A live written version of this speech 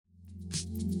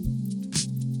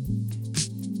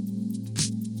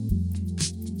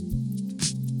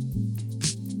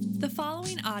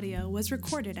following audio was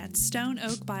recorded at Stone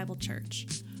Oak Bible Church.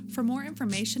 For more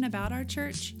information about our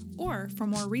church or for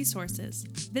more resources,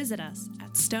 visit us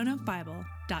at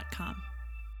stoneoakbible.com.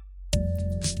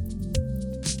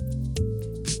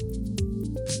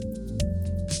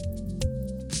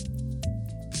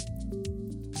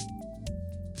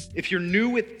 If you're new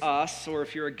with us, or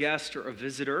if you're a guest or a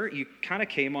visitor, you kind of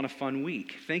came on a fun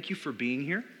week. Thank you for being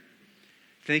here.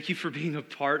 Thank you for being a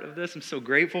part of this. I'm so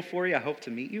grateful for you. I hope to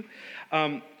meet you.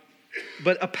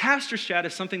 But a pastor's chat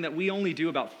is something that we only do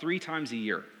about 3 times a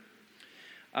year.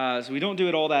 So we don't do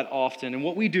it all that often. And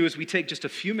what we do is we take just a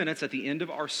few minutes at the end of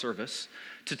our service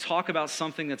to talk about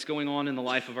something that's going on in the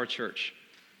life of our church.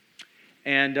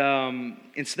 And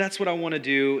so that's what I want to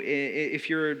do. If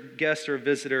you're a guest or a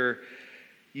visitor,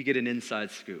 you get an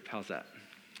inside scoop. How's that?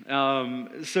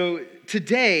 So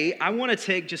today, I want to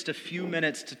take just a few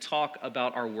minutes to talk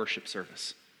about our worship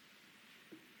service.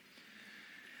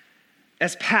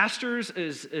 As pastors,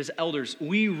 as elders,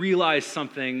 we realized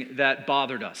something that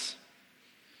bothered us.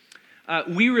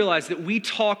 We realized that we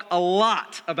talk a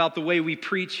lot about the way we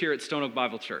preach here at Stone Oak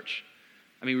Bible Church.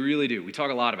 I mean, we really do. We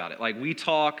talk a lot about it. Like, we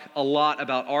talk a lot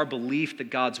about our belief that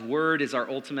God's word is our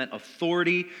ultimate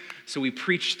authority, so we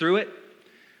preach through it.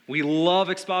 We love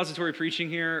expository preaching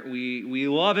here. We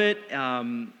love it.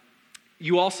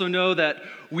 You also know that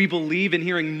we believe in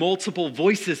hearing multiple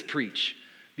voices preach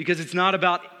because it's not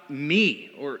about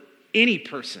me or any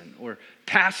person or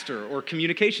pastor or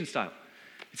communication style.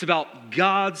 It's about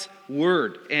God's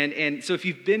word. And so if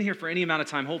you've been here for any amount of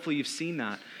time, hopefully you've seen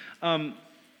that.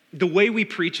 The way we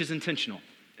preach is intentional,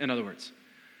 in other words.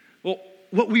 Well,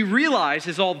 what we realize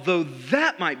is although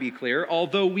that might be clear,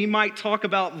 although we might talk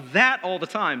about that all the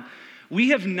time, we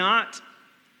have not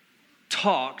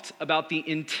talked about the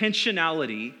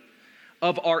intentionality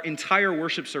of our entire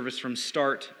worship service from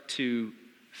start to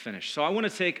finish. So I want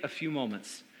to take a few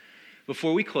moments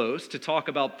before we close to talk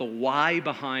about the why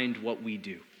behind what we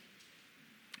do.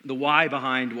 The why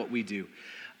behind what we do.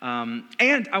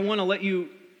 And I want to let you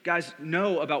guys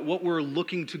know about what we're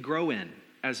looking to grow in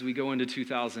as we go into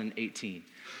 2018,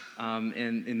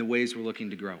 and in the ways we're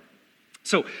looking to grow.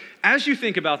 So, as you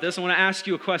think about this, I want to ask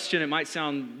you a question. It might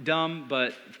sound dumb,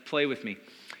 but play with me.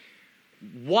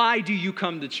 Why do you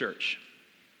come to church?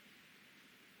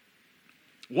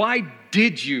 Why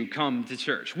did you come to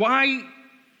church? Why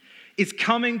is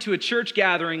coming to a church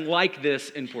gathering like this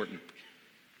important?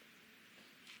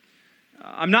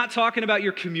 I'm not talking about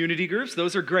your community groups.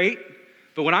 Those are great.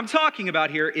 But what I'm talking about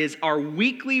here is our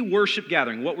weekly worship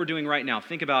gathering, what we're doing right now.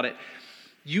 Think about it.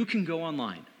 You can go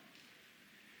online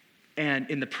and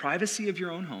in the privacy of your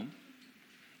own home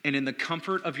and in the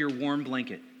comfort of your warm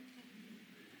blanket,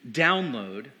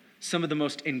 download some of the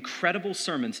most incredible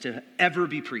sermons to ever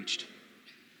be preached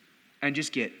and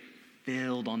just get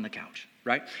filled on the couch,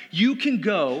 right? You can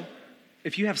go,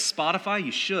 if you have Spotify,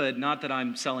 you should, not that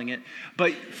I'm selling it,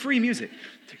 but free music.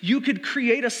 You could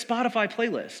create a Spotify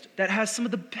playlist that has some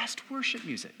of the best worship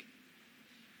music.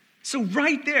 So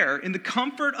right there, in the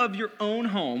comfort of your own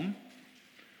home,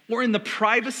 or in the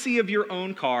privacy of your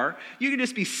own car, you can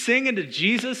just be singing to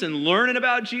Jesus and learning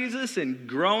about Jesus and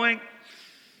growing.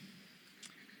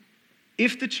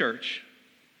 If the church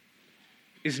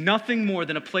is nothing more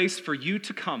than a place for you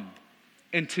to come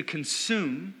and to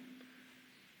consume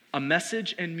a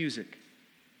message and music,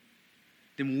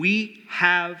 then we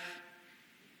have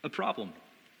a problem,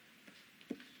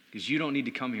 because you don't need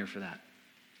to come here for that.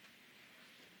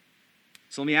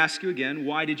 So let me ask you again,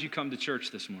 why did you come to church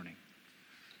this morning?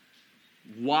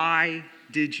 Why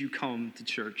did you come to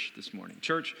church this morning?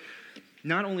 Church,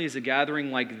 not only is a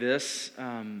gathering like this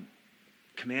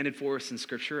commanded for us in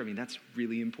Scripture, I mean, that's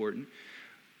really important.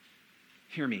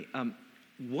 Hear me.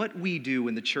 What we do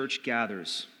when the church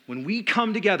gathers, when we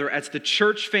come together as the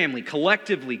church family,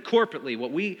 collectively, corporately,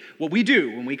 what we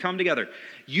do when we come together,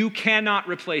 you cannot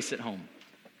replace at home.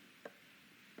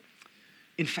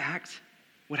 In fact,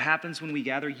 what happens when we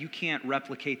gather, you can't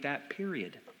replicate that,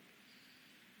 period.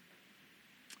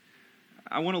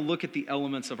 I want to look at the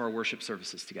elements of our worship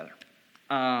services together.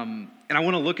 And I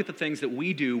want to look at the things that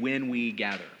we do when we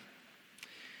gather.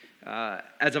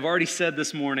 As I've already said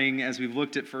this morning, as we've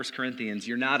looked at 1 Corinthians,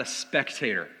 you're not a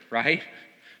spectator, right?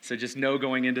 So just know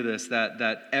going into this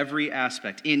that every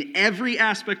aspect, in every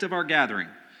aspect of our gathering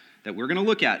that we're going to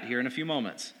look at here in a few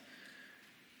moments,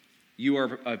 you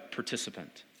are a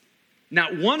participant.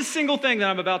 Not one single thing that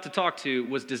I'm about to talk to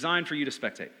was designed for you to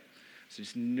spectate. So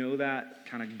just know that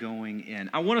kind of going in.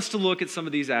 I want us to look at some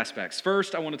of these aspects.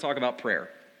 First, I want to talk about prayer.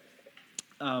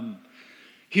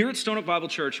 Here at Stone Oak Bible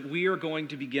Church, we are going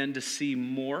to begin to see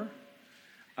more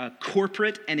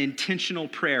corporate and intentional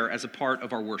prayer as a part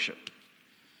of our worship.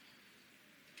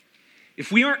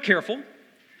 If we aren't careful,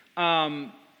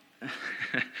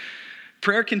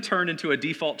 prayer can turn into a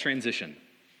default transition.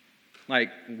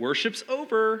 Like, worship's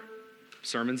over,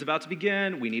 sermon's about to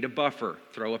begin, we need a buffer,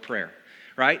 throw a prayer,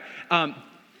 right?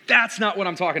 That's not what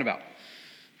I'm talking about.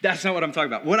 That's not what I'm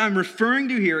talking about. What I'm referring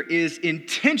to here is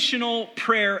intentional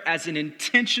prayer as an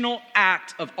intentional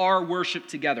act of our worship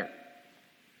together.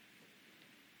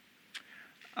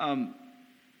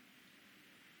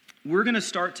 We're going to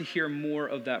start to hear more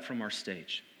of that from our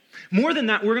stage. More than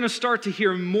that, we're going to start to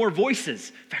hear more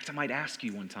voices. In fact, I might ask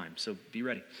you one time, so be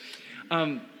ready.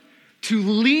 To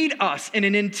lead us in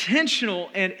an intentional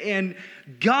and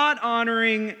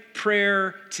God-honoring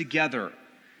prayer together.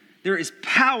 There is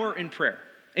power in prayer.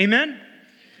 Amen?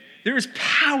 There is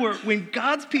power when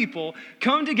God's people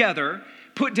come together,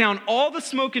 put down all the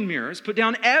smoke and mirrors, put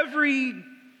down every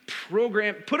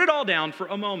program, put it all down for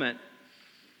a moment,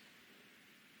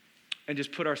 and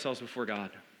just put ourselves before God.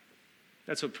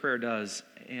 That's what prayer does,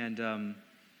 and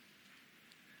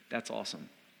that's awesome.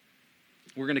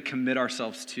 We're going to commit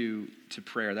ourselves to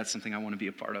prayer. That's something I want to be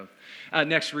a part of.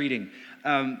 Next reading.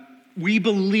 We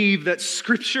believe that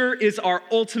Scripture is our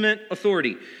ultimate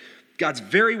authority, God's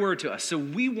very word to us. So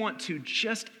we want to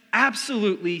just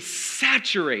absolutely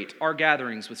saturate our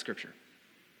gatherings with Scripture.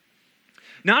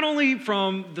 Not only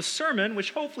from the sermon,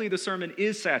 which hopefully the sermon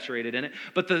is saturated in it,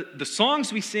 but the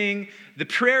songs we sing, the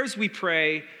prayers we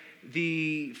pray,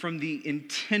 from the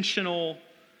intentional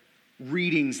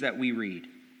readings that we read.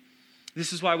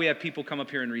 This is why we have people come up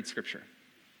here and read Scripture.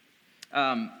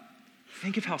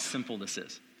 Think of how simple this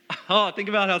is. Oh, think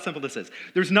about how simple this is.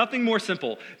 There's nothing more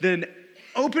simple than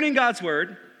opening God's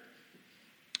Word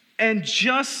and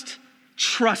just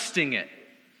trusting it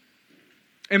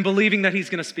and believing that He's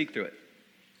going to speak through it.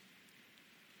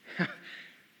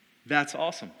 That's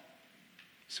awesome.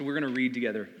 So we're going to read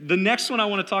together. The next one I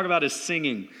want to talk about is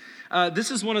singing.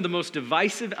 This is one of the most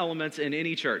divisive elements in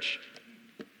any church.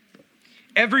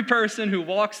 Every person who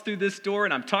walks through this door,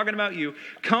 and I'm talking about you,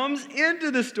 comes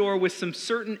into this door with some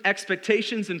certain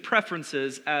expectations and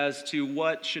preferences as to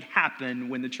what should happen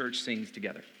when the church sings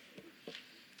together.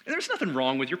 And there's nothing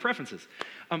wrong with your preferences.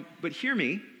 But hear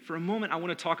me, for a moment, I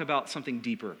want to talk about something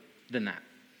deeper than that.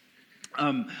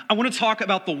 I want to talk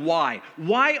about the why.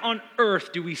 Why on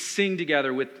earth do we sing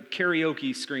together with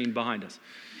karaoke screen behind us?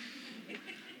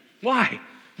 Why?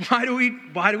 Why do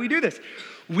we do this?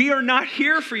 We are not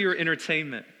here for your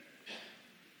entertainment.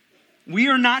 We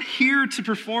are not here to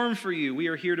perform for you. We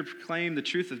are here to proclaim the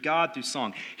truth of God through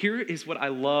song. Here is what I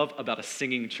love about a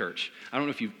singing church. I don't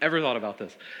know if you've ever thought about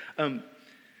this.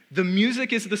 The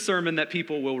music is the sermon that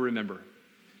people will remember.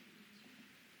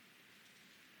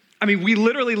 I mean, we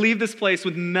literally leave this place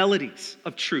with melodies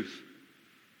of truth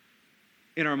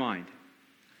in our mind.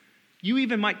 You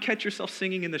even might catch yourself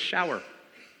singing in the shower.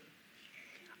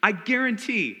 I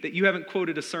guarantee that you haven't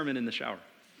quoted a sermon in the shower.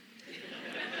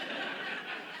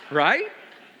 Right?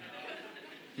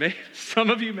 Maybe, some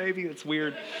of you, maybe, it's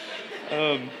weird.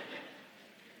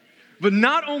 But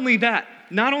not only that,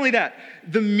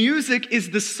 the music is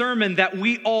the sermon that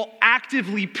we all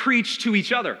actively preach to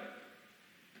each other.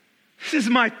 This is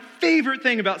my favorite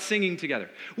thing about singing together.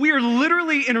 We are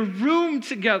literally in a room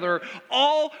together,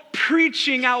 all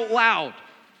preaching out loud.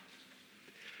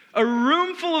 A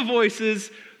room full of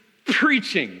voices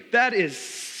preaching. That is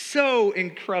so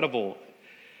incredible.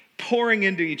 Pouring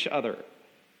into each other.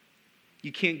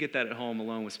 You can't get that at home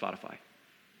alone with Spotify.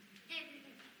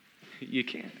 You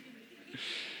can't.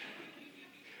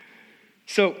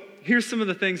 So here's some of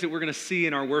the things that we're going to see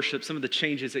in our worship, some of the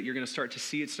changes that you're going to start to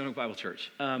see at Stone Oak Bible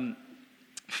Church.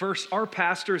 First, our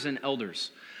pastors and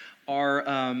elders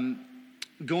are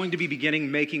going to be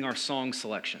beginning making our song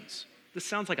selections. This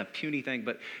sounds like a puny thing,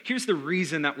 but here's the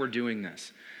reason that we're doing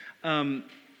this.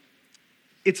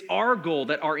 It's our goal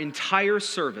that our entire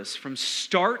service, from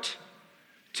start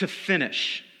to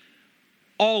finish,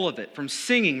 all of it, from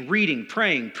singing, reading,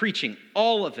 praying, preaching,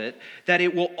 all of it, that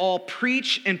it will all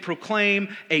preach and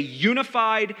proclaim a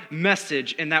unified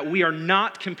message and that we are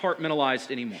not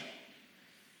compartmentalized anymore.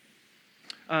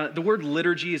 The word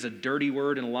liturgy is a dirty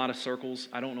word in a lot of circles.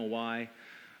 I don't know why.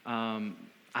 I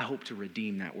hope to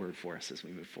redeem that word for us as we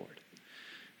move forward.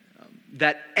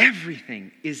 That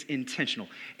everything is intentional.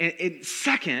 And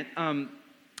second,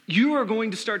 you are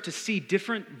going to start to see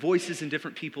different voices and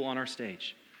different people on our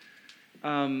stage.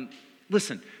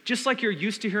 Listen, just like you're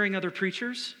used to hearing other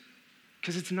preachers,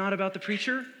 because it's not about the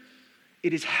preacher,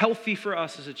 it is healthy for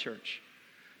us as a church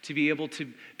to be able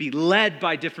to be led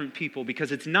by different people,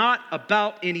 because it's not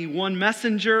about any one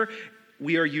messenger.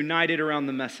 We are united around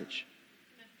the message.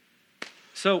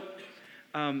 So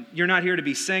you're not here to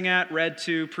be sang at, read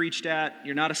to, preached at.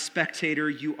 You're not a spectator.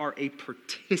 You are a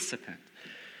participant.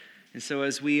 And so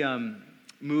as we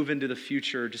move into the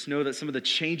future, just know that some of the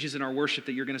changes in our worship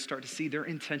that you're going to start to see, they're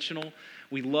intentional.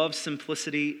 We love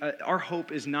simplicity. Our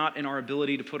hope is not in our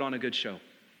ability to put on a good show.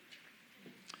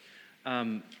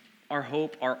 Our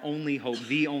hope, our only hope,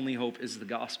 the only hope is the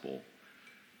gospel.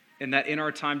 And that in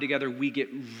our time together, we get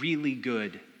really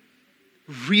good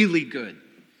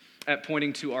at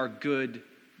pointing to our good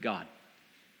God.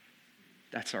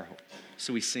 That's our hope.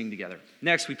 So we sing together.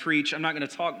 Next, we preach. I'm not going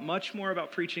to talk much more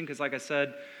about preaching because, like I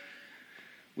said,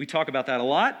 we talk about that a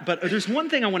lot. But there's one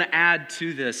thing I want to add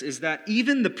to this is that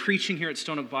even the preaching here at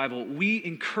Stone Oak Bible, we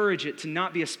encourage it to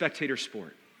not be a spectator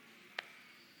sport.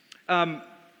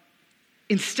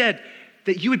 Instead,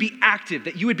 that you would be active,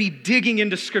 that you would be digging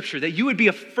into Scripture, that you would be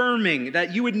affirming,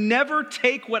 that you would never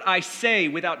take what I say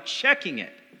without checking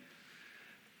it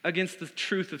against the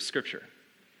truth of Scripture.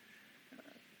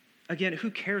 Again, who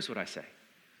cares what I say?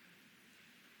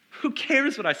 Who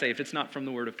cares what I say if it's not from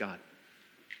the Word of God?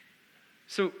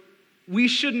 So we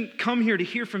shouldn't come here to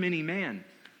hear from any man.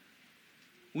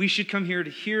 We should come here to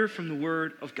hear from the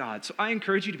Word of God. So I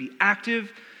encourage you to be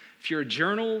active. If you're a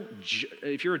journaler,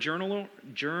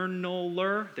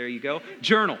 there you go.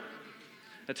 Journal.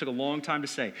 That took a long time to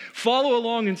say. Follow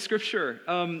along in Scripture.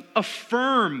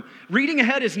 Affirm. Reading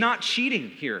ahead is not cheating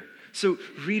here. So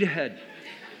read ahead.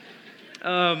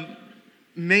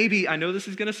 Maybe, I know this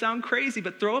is going to sound crazy,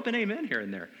 but throw up an amen here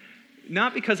and there.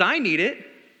 Not because I need it.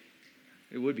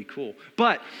 It would be cool.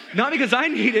 But not because I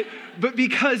need it, but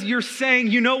because you're saying,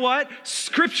 you know what?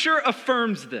 Scripture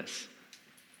affirms this.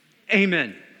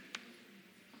 Amen.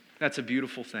 That's a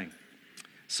beautiful thing.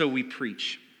 So we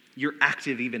preach. You're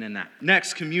active even in that.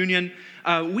 Next, communion.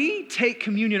 We take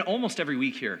communion almost every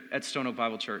week here at Stone Oak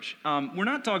Bible Church. We're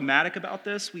not dogmatic about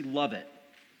this. We love it.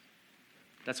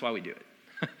 That's why we do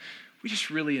it. We just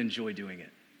really enjoy doing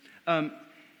it.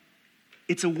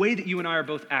 It's a way that you and I are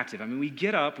both active. I mean, we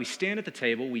get up, we stand at the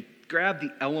table, we grab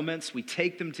the elements, we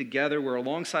take them together. We're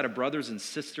alongside of brothers and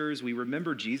sisters. We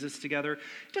remember Jesus together.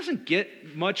 It doesn't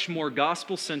get much more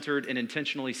gospel-centered and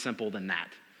intentionally simple than that.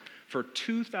 For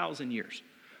 2,000 years,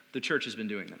 the church has been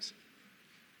doing this.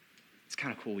 It's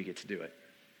kind of cool we get to do it.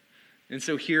 And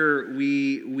so here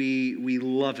we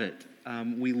love it.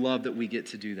 We love that we get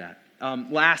to do that.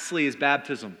 Lastly is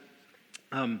baptism.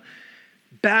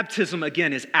 Baptism,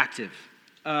 again, is active.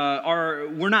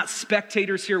 We're not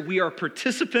spectators here. We are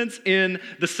participants in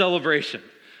the celebration.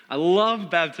 I love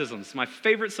baptisms. It's my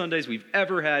favorite Sundays we've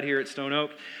ever had here at Stone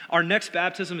Oak. Our next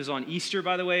baptism is on Easter,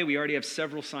 by the way. We already have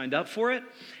several signed up for it.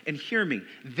 And hear me,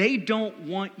 they don't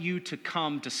want you to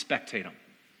come to spectate them.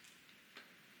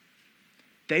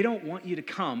 They don't want you to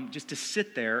come just to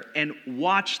sit there and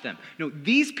watch them. No,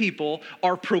 these people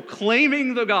are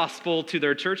proclaiming the gospel to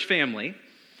their church family.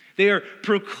 They are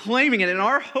proclaiming it, and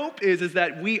our hope is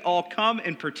that we all come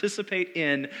and participate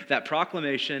in that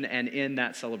proclamation and in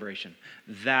that celebration.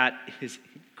 That is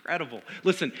incredible.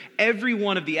 Listen, every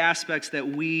one of the aspects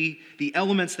the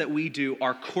elements that we do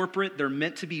are corporate. They're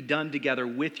meant to be done together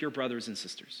with your brothers and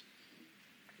sisters.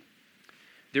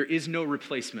 There is no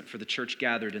replacement for the church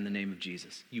gathered in the name of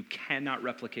Jesus. You cannot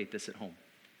replicate this at home.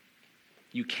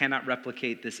 You cannot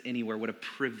replicate this anywhere. What a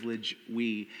privilege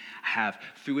we have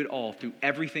through it all, through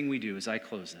everything we do. As I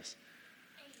close this,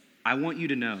 I want you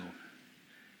to know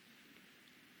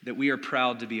that we are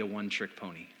proud to be a one-trick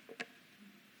pony.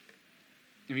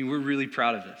 I mean, we're really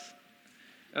proud of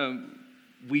this.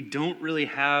 We don't really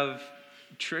have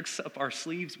tricks up our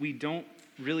sleeves. We don't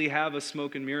really have a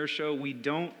smoke and mirror show. We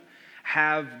don't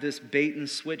have this bait and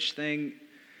switch thing.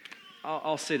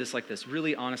 I'll say this like this,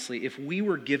 really honestly, if we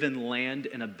were given land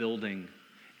and a building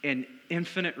and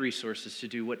infinite resources to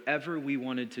do whatever we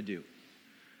wanted to do,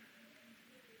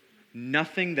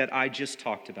 nothing that I just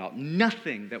talked about,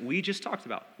 nothing that we just talked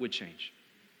about would change.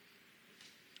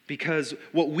 Because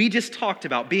what we just talked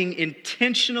about, being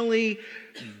intentionally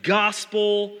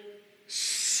gospel,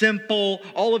 simple,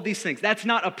 all of these things, that's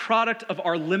not a product of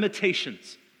our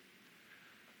limitations.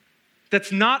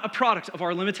 That's not a product of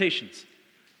our limitations.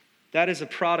 That is a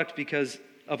product because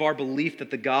of our belief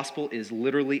that the gospel is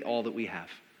literally all that we have.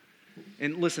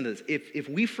 And listen to this. If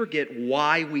we forget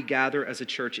why we gather as a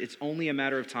church, it's only a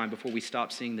matter of time before we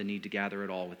stop seeing the need to gather at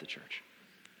all with the church.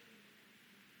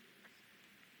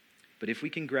 But if we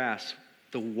can grasp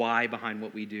the why behind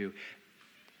what we do,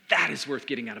 that is worth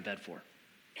getting out of bed for.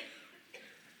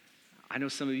 I know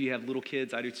some of you have little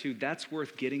kids. I do too. That's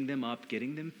worth getting them up,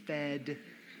 getting them fed,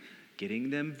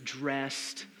 getting them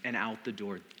dressed and out the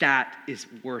door. That is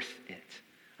worth it.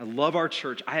 I love our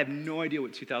church. I have no idea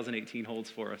what 2018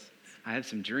 holds for us. I have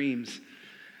some dreams.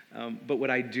 But what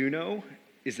I do know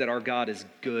is that our God is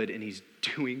good and he's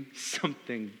doing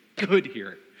something good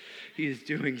here. He is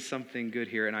doing something good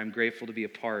here, and I'm grateful to be a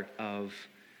part of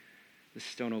the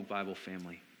Stone Oak Bible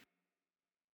family.